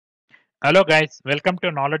Hello guys, welcome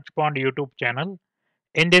to Knowledge Pond YouTube channel.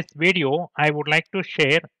 In this video, I would like to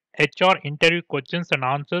share HR interview questions and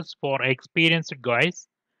answers for experienced guys.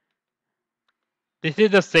 This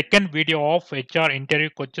is the second video of HR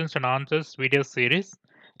interview questions and answers video series.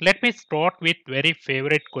 Let me start with very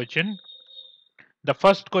favorite question. The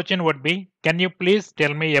first question would be, can you please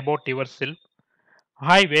tell me about yourself?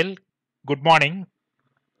 Hi, well, good morning.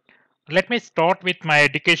 Let me start with my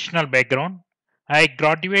educational background. I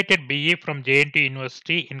graduated BA from JNT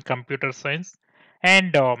University in computer science,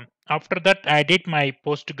 and after that, I did my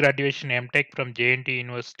post graduation MTech from JNT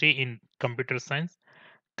University in computer science.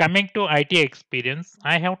 Coming to IT experience,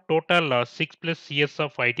 I have total 6+ years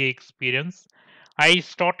of IT experience. I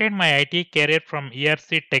started my IT career from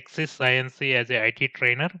ERC Texas INC as a IT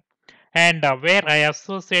trainer, and where I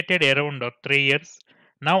associated around 3 years.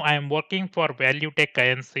 Now I am working for ValueTech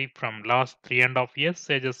INC from last 3.5 years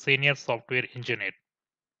as a senior software engineer.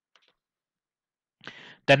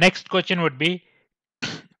 The next question would be,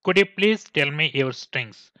 could you please tell me your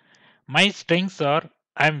strengths? My strengths are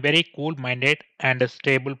I am very cool minded and a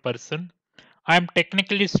stable person. I am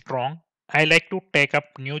technically strong. I like to take up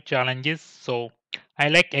new challenges, so I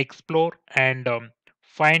like explore and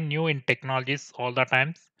find new in technologies all the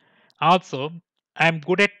times. Also, I am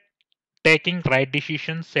good at taking right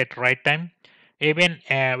decisions at right time, even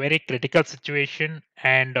a very critical situation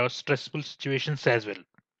and stressful situations as well.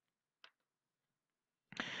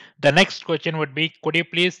 The next question would be, could you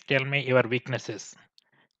please tell me your weaknesses?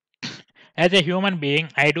 As a human being,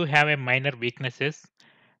 I do have a minor weaknesses.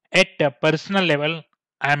 At a personal level,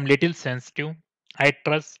 I am little sensitive. I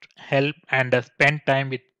trust, help, and spend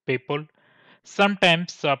time with people.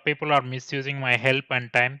 Sometimes people are misusing my help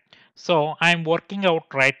and time. So I am working out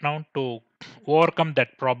right now to overcome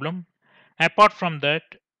that problem. Apart from that,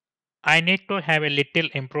 I need to have a little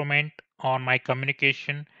improvement on my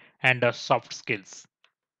communication and soft skills.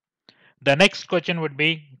 The next question would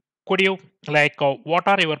be, could you what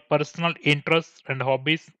are your personal interests and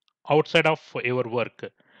hobbies outside of your work?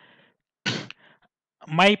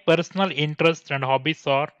 My personal interests and hobbies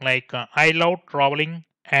are I love traveling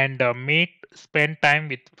and spend time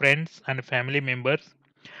with friends and family members.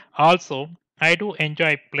 Also, I do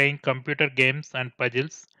enjoy playing computer games and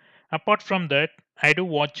puzzles. Apart from that, I do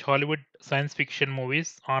watch Hollywood science fiction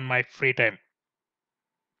movies on my free time.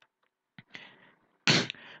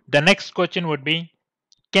 The next question would be,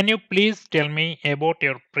 can you please tell me about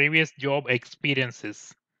your previous job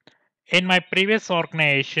experiences? In my previous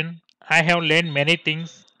organization, I have learned many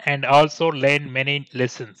things and also learned many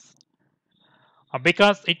lessons.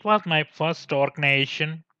 Because it was my first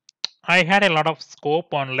organization, I had a lot of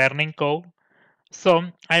scope on learning curve. So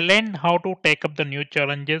I learned how to take up the new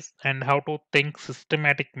challenges and how to think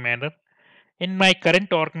systematic manner. In my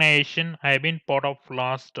current organization, I have been part of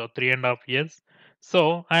last 3.5 years.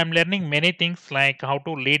 So I am learning many things like how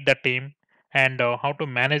to lead the team and how to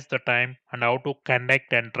manage the time and how to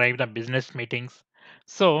conduct and drive the business meetings.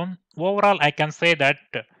 So overall, I can say that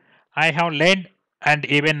I have learned and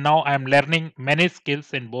even now I am learning many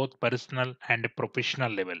skills in both personal and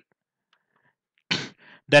professional level.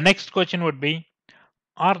 The next question would be,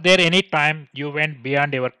 are there any time you went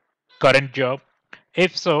beyond your current job?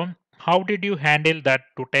 If so, how did you handle that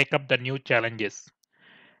to take up the new challenges?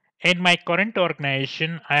 In my current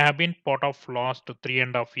organization, I have been part of last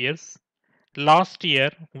 3.5 years. Last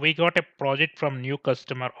year, we got a project from new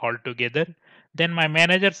customer altogether. Then my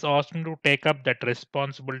managers asked me to take up that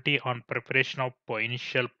responsibility on preparation of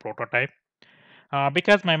initial prototype.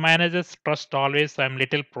 Because my managers trust always, I'm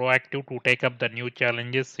little proactive to take up the new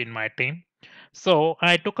challenges in my team. So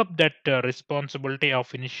I took up that responsibility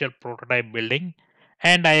of initial prototype building,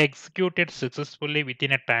 and I executed successfully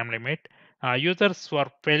within a time limit. Users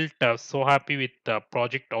were felt so happy with the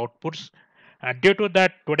project outputs. Due to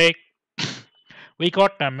that, today we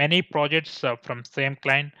got many projects from same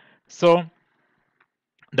client. So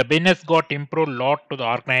the business got improved a lot to the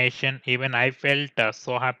organization. Even I felt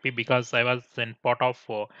so happy because I was in part of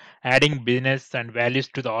adding business and values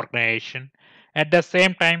to the organization. At the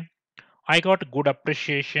same time, I got good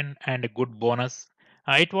appreciation and a good bonus.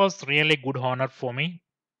 It was really good honor for me.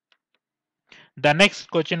 The next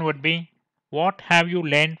question would be, what have you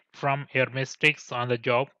learned from your mistakes on the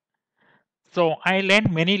job? So I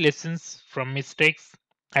learned many lessons from mistakes.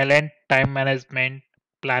 I learned time management,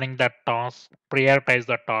 planning the task, prioritize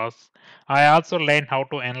the task. I also learned how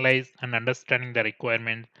to analyze and understanding the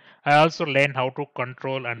requirements. I also learned how to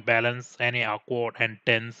control and balance any awkward and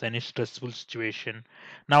tense, any stressful situation.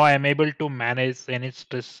 Now I am able to manage any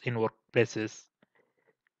stress in workplaces.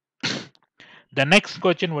 The next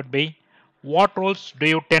question would be, what roles do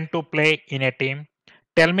you tend to play in a team?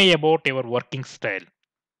 Tell me about your working style.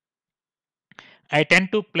 I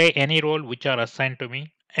tend to play any role which are assigned to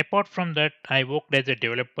me. Apart from that, I worked as a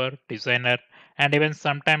developer, designer, and even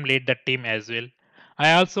sometimes lead the team as well.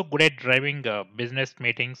 I also good at driving business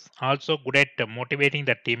meetings, also good at motivating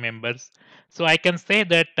the team members. So I can say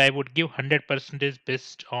that I would give 100%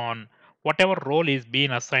 based on whatever role is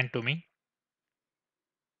being assigned to me.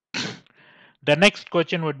 The next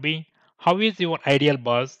question would be, how is your ideal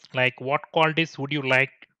boss? Like what qualities would you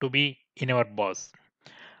like to be in your boss?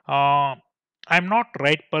 Uh, I'm not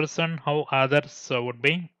right person how others would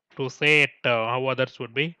be to say it how others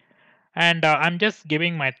would be, and I'm just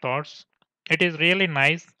giving my thoughts. It is really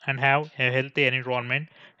nice and have a healthy environment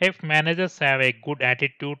if managers have a good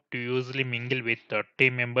attitude to usually mingle with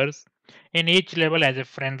team members in each level as a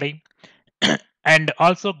friendly, and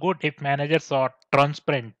also good if managers are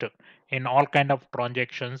transparent in all kind of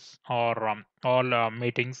transactions or all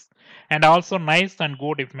meetings, and also nice and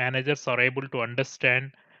good if managers are able to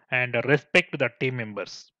understand and respect the team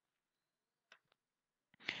members.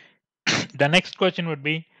 The next question would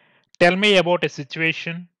be, tell me about a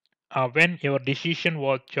situation when your decision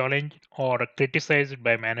was challenged or criticized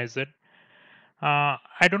by manager.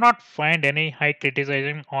 I do not find any high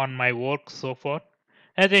criticism on my work so far.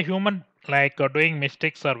 As a human, doing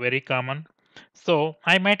mistakes are very common. So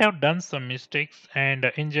I might have done some mistakes,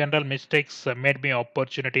 and in general, mistakes made me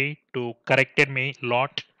opportunity to corrected me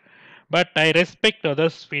lot. But I respect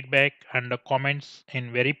others' feedback and comments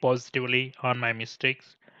in very positively on my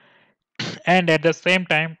mistakes. And at the same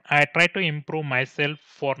time, I try to improve myself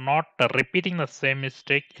for not repeating the same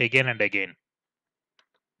mistake again and again.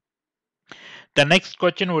 The next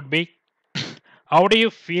question would be, how do you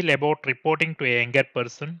feel about reporting to a younger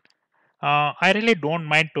person? I really don't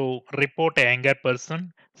mind to report a younger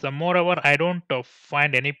person. So moreover, I don't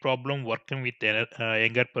find any problem working with a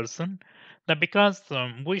younger person. Because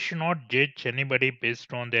we should not judge anybody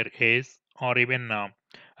based on their age or even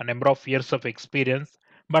a number of years of experience,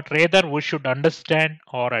 but rather we should understand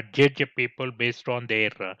or judge a people based on their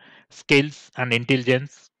skills and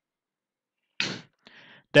intelligence.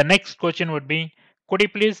 The next question would be, could you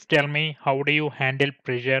please tell me how do you handle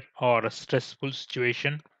pressure or a stressful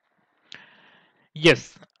situation?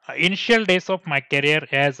 Yes, initial days of my career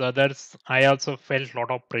as others, I also felt a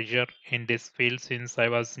lot of pressure in this field since I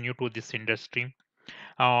was new to this industry.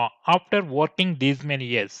 After working these many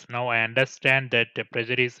years, now I understand that the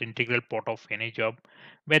pressure is integral part of any job,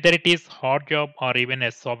 whether it is hard job or even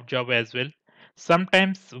a soft job as well.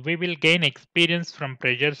 Sometimes we will gain experience from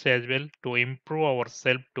pressures as well to improve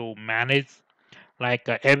ourselves to manage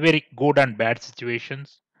every good and bad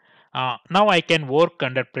situations. Now I can work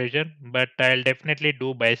under pressure, but I'll definitely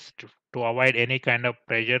do best to avoid any kind of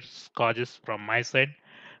pressures causes from my side.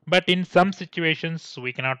 But in some situations,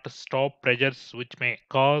 we cannot stop pressures which may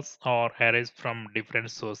cause or arise from different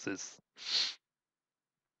sources.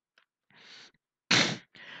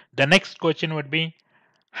 The next question would be,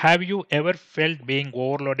 have you ever felt being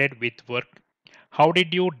overloaded with work? How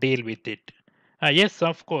did you deal with it? Yes,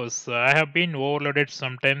 of course. I have been overloaded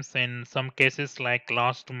sometimes in some cases, like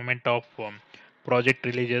last moment of project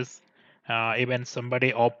releases. Even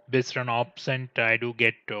somebody based on absent, I do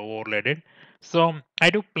get overloaded. So I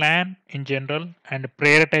do plan in general and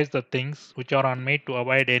prioritize the things which are on me to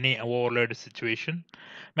avoid any overload situation.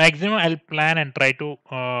 Maximum, I'll plan and try to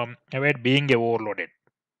avoid being overloaded.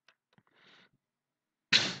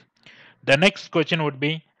 The next question would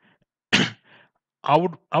be,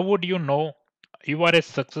 how would you know you are a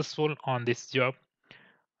successful on this job?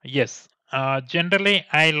 Yes, generally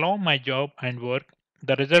I love my job and work.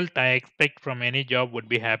 The result I expect from any job would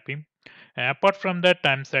be happy. Apart from that,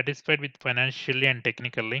 I'm satisfied with financially and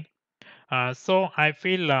technically. So I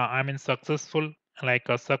feel I'm in successful,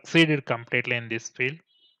 succeeded completely in this field.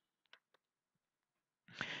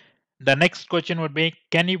 The next question would be,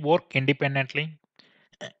 can you work independently?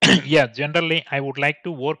 Yeah, generally I would like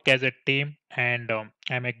to work as a team, and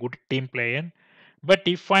I'm a good team player. But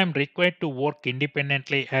if I'm required to work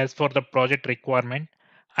independently as for the project requirement,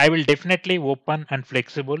 I will definitely open and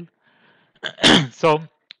flexible. So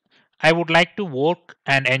I would like to work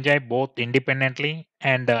and enjoy both independently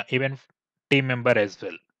and even team member as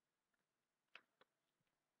well.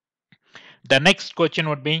 The next question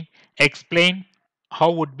would be, explain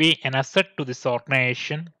how would be an asset to this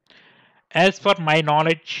organization. As for my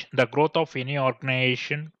knowledge, the growth of any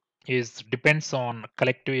organization is depends on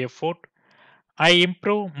collective effort. I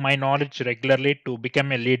improve my knowledge regularly to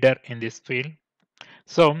become a leader in this field.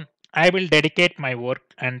 So I will dedicate my work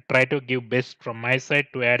and try to give best from my side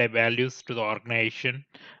to add a values to the organization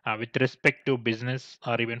with respect to business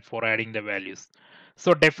or even for adding the values.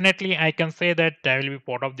 So definitely I can say that I will be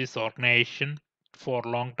part of this organization for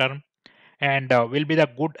long term and will be the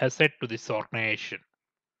good asset to this organization.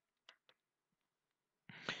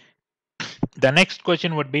 The next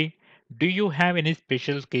question would be, do you have any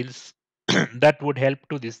special skills that would help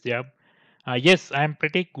to this job? Yes, I'm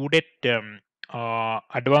pretty good at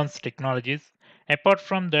advanced technologies. Apart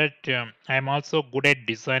from that, I'm also good at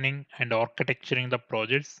designing and architecturing the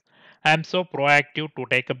projects. I'm so proactive to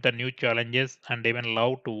take up the new challenges and even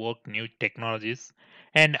love to work new technologies.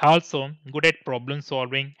 And also good at problem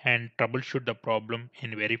solving and troubleshoot the problem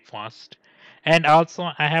in very fast. And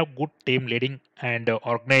also I have good team leading and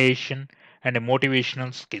organization and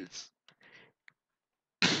motivational skills.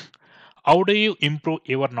 How do you improve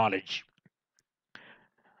your knowledge?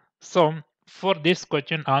 So for this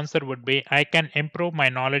question, answer would be I can improve my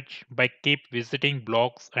knowledge by keep visiting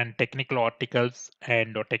blogs and technical articles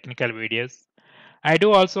and technical videos. I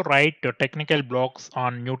do also write technical blogs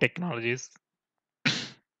on new technologies.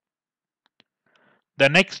 The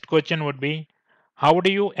next question would be how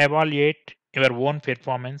do you evaluate your own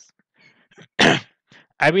performance?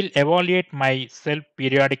 I will evaluate myself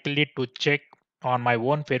periodically to check on my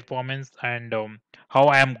own performance and how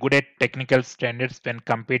I am good at technical standards when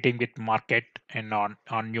competing with market and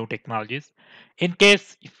on new technologies. In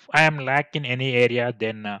case if I am lack in any area,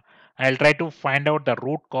 then I'll try to find out the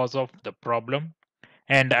root cause of the problem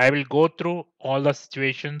and I will go through all the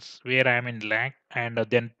situations where I am in lack and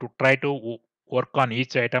then to try to work on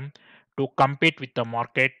each item to compete with the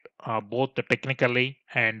market both technically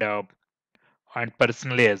and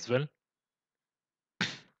personally as well.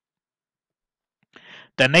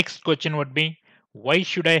 The next question would be why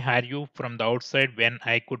should I hire you from the outside when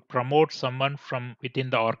I could promote someone from within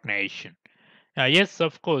the organization? Yes,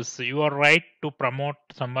 of course, you are right to promote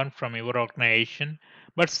someone from your organization,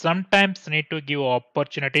 but sometimes need to give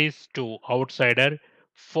opportunities to outsider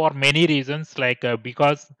for many reasons, like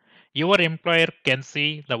because your employer can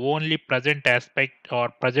see the only present aspect or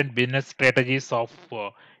present business strategies of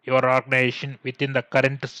your organization within the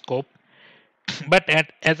current scope. But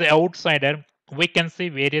as an outsider, we can see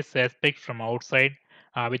various aspects from outside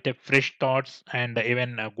with fresh thoughts and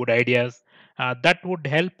even good ideas that would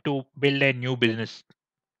help to build a new business.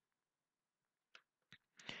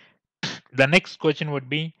 The next question would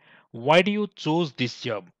be, why do you choose this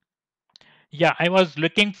job? Yeah, I was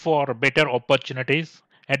looking for better opportunities.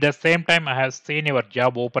 At the same time, I have seen your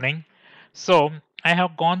job opening. So I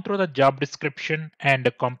have gone through the job description and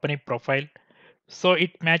the company profile. So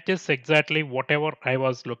it matches exactly whatever I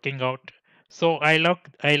was looking out. So I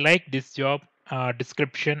like this job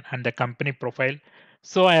description and the company profile.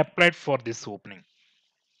 So I applied for this opening.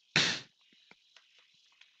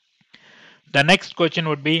 The next question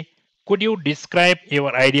would be, could you describe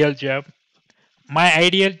your ideal job? My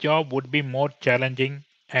ideal job would be more challenging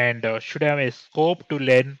and should have a scope to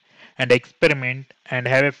learn and experiment and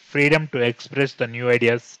have a freedom to express the new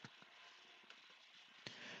ideas.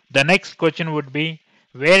 The next question would be,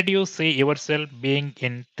 where do you see yourself being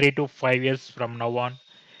in 3 to 5 years from now on?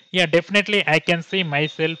 Yeah, definitely I can see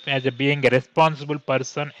myself as a being a responsible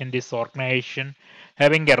person in this organization,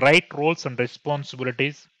 having a right roles and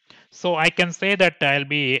responsibilities. So I can say that I'll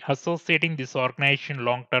be associating this organization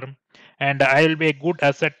long term and I will be a good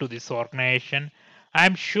asset to this organization.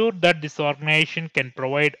 I'm sure that this organization can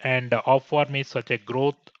provide and offer me such a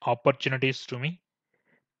growth opportunities to me.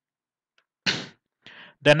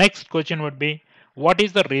 The next question would be, what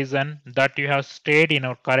is the reason that you have stayed in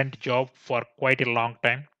your current job for quite a long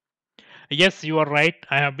time? Yes, you are right.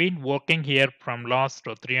 I have been working here from last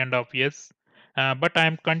 3.5 years, but I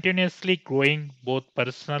am continuously growing both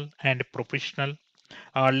personal and professional,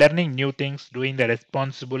 learning new things, doing the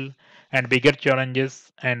responsible and bigger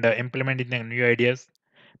challenges, and implementing the new ideas.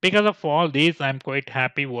 Because of all these, I'm quite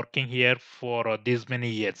happy working here for these many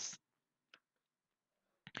years.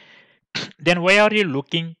 Then why are you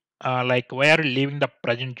looking why are you leaving the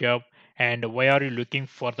present job and why are you looking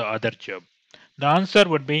for the other job? The answer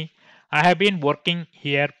would be I have been working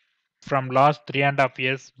here from last 3.5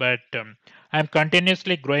 years, but I'm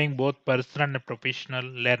continuously growing both personal and professional,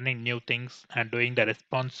 learning new things and doing the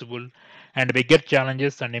responsible and bigger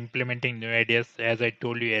challenges and implementing new ideas as I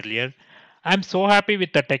told you earlier. I'm so happy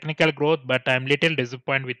with the technical growth, but I'm little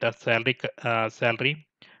disappointed with the salary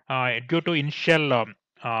due to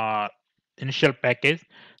uh, initial package.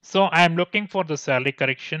 So I am looking for the salary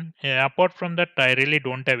correction. Apart from that, I really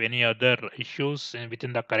don't have any other issues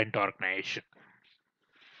within the current organization.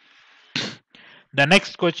 The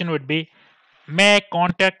next question would be, may I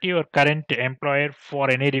contact your current employer for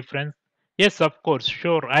any reference? Yes, of course,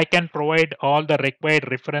 sure. I can provide all the required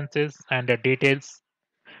references and the details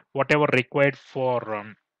whatever required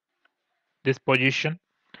for this position.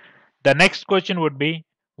 The next question would be,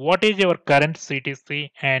 what is your current CTC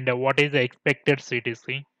and what is the expected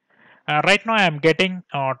CTC? Right now, I'm getting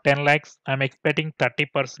 10 lakhs. I'm expecting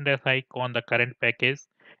 30% hike on the current package.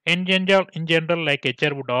 In general, like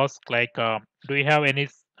HR would ask, like, do you have any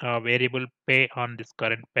variable pay on this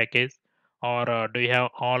current package, or do you have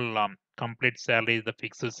all complete salary is the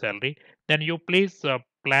fixed salary? Then you please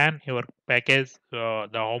plan your package, the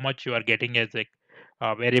how much you are getting as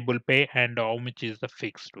a variable pay and how much is the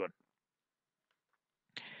fixed one.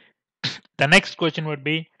 The next question would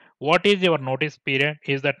be, what is your notice period?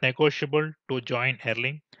 Is that negotiable to join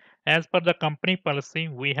early? As per the company policy,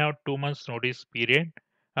 we have 2 months notice period,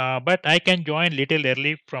 but I can join little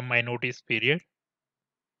early from my notice period.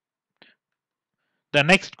 The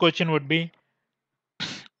next question would be,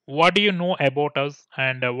 what do you know about us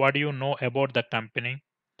and what do you know about the company?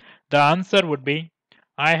 The answer would be,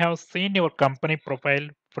 I have seen your company profile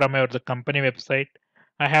from the company website.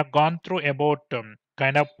 I have gone through about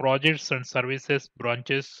kind of projects and services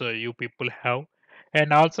branches you people have.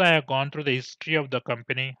 And also, I have gone through the history of the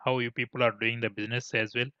company, how you people are doing the business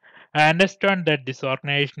as well. I understand that this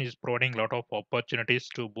organization is providing a lot of opportunities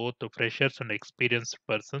to both the freshers and experienced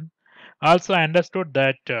person. Also, I understood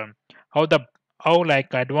that how the how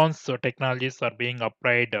like advanced technologies are being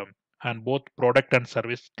applied and both product and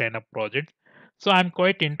service kind of projects. So I'm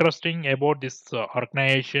quite interesting about this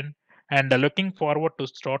organization and looking forward to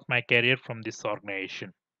start my career from this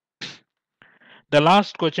organization. The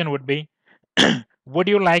last question would be, would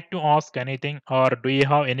you like to ask anything or do you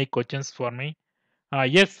have any questions for me?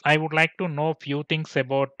 Yes, I would like to know few things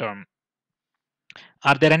about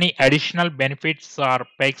are there any additional benefits or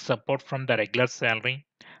paid support from the regular salary?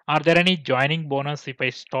 Are there any joining bonus if I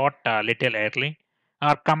start a little early?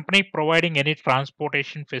 Are company providing any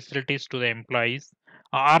transportation facilities to the employees?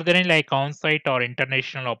 Are there any like on-site or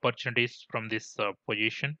international opportunities from this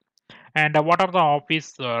position? And what are the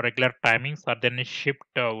office regular timings? Are there any shift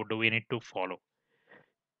do we need to follow?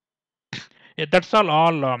 Yeah, that's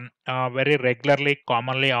all very regularly,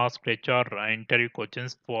 commonly asked HR interview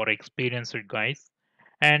questions for experienced guys.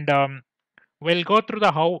 And we'll go through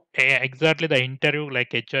the how exactly the interview,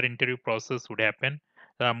 like HR interview process would happen,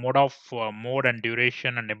 the mode and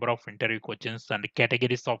duration and number of interview questions and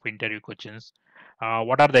categories of interview questions.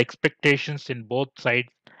 What are the expectations in both sides,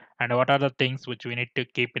 and what are the things which we need to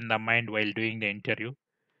keep in the mind while doing the interview?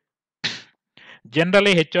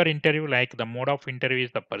 Generally, HR interview, like the mode of interview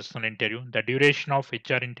is the personal interview. The duration of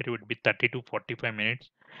HR interview would be 30 to 45 minutes.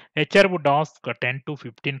 HR would ask 10 to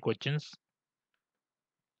 15 questions.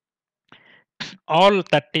 All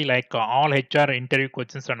 30, like all HR interview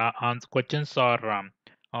questions and questions are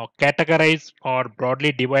categorized or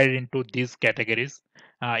broadly divided into these categories.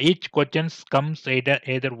 Each questions comes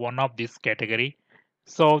either one of this category.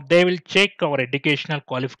 So they will check our educational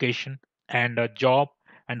qualification and job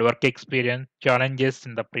and work experience, challenges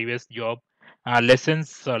in the previous job,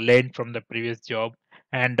 lessons learned from the previous job,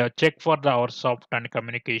 and check for our soft and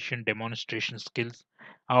communication demonstration skills.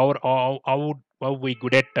 How we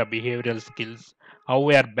good at behavioral skills, how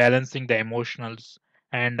we are balancing the emotionals,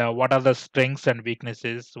 and what are the strengths and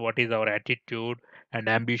weaknesses, what is our attitude and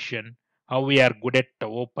ambition, how we are good at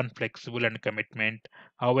open, flexible, and commitment,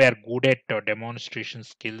 how we are good at demonstration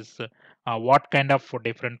skills, what kind of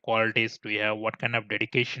different qualities do we have, what kind of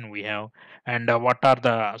dedication we have, and what are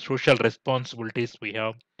the social responsibilities we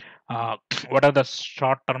have, uh, what are the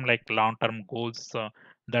short term, like long term goals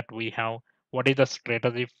that we have, what is the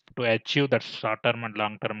strategy to achieve that short term and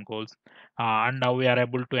long term goals, and how we are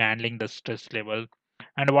able to handling the stress level,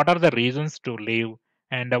 and what are the reasons to leave,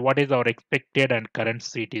 and what is our expected and current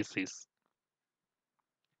CTCs.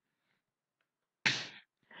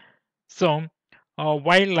 So,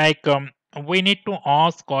 while like we need to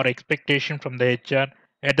ask our expectation from the HR,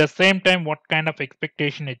 at the same time, what kind of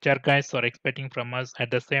expectation HR guys are expecting from us,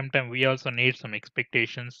 at the same time, we also need some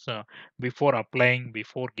expectations before applying,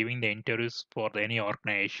 before giving the interviews for any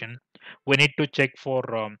organization. We need to check for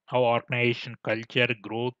our organization culture,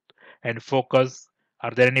 growth, and focus.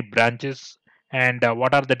 Are there any branches? And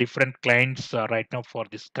what are the different clients right now for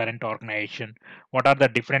this current organization? What are the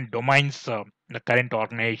different domains the current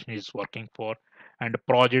organization is working for, and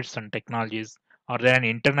projects and technologies? Are there an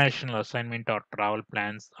international assignment or travel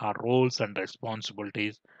plans, or roles and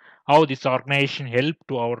responsibilities? How this organization help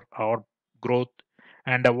to our growth,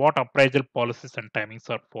 and what appraisal policies and timings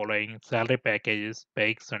are following, salary packages,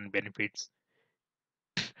 payes and benefits.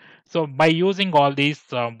 So by using all these,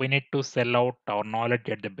 we need to sell out our knowledge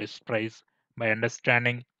at the best price by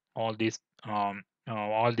understanding all these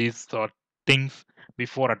all these things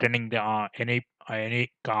before attending the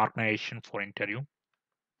any organization for interview.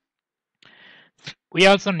 We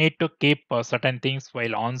also need to keep certain things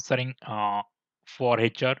while answering for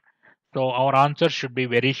HR. So our answer should be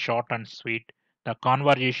very short and sweet. The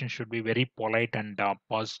conversation should be very polite and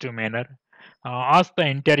positive manner. Ask the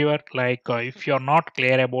interviewer like if you're not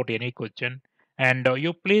clear about any question, and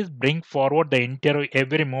you please bring forward the interview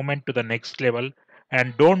every moment to the next level,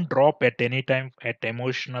 and don't drop at any time at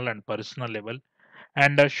emotional and personal level,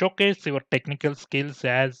 and showcase your technical skills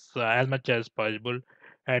as much as possible,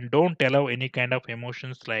 and don't allow any kind of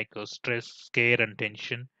emotions like stress, scare and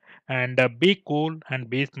tension, and be cool and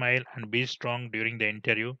be smile and be strong during the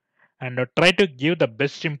interview, and try to give the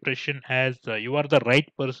best impression as you are the right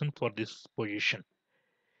person for this position.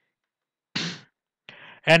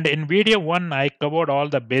 And in video one, I covered all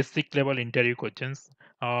the basic level interview questions.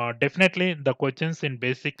 Definitely, the questions in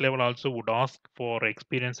basic level also would ask for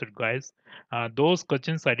experienced guys. Those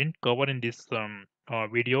questions I didn't cover in this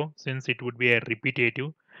video since it would be a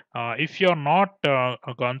repetitive. If you're not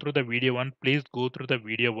gone through the video one, please go through the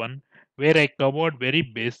video one where I covered very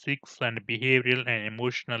basics and behavioral and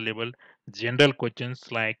emotional level general questions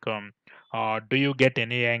like do you get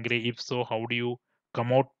any angry? If so, how do you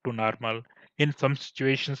come out to normal? In some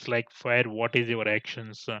situations like fire, what is your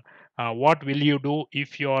actions? What will you do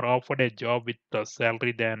if you are offered a job with a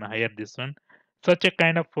salary than higher this one? Such a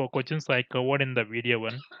kind of questions I covered in the video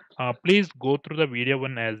one. Please go through the video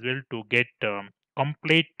one as well to get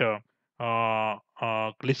complete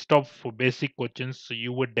list of basic questions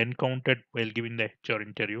you would encounter while giving the HR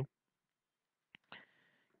interview.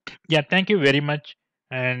 Yeah, thank you very much.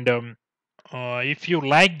 And if you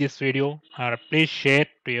like this video, please share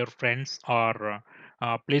to your friends, or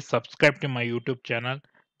please subscribe to my YouTube channel.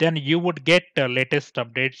 Then you would get latest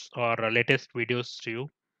updates or latest videos to you.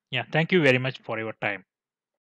 Yeah, thank you very much for your time.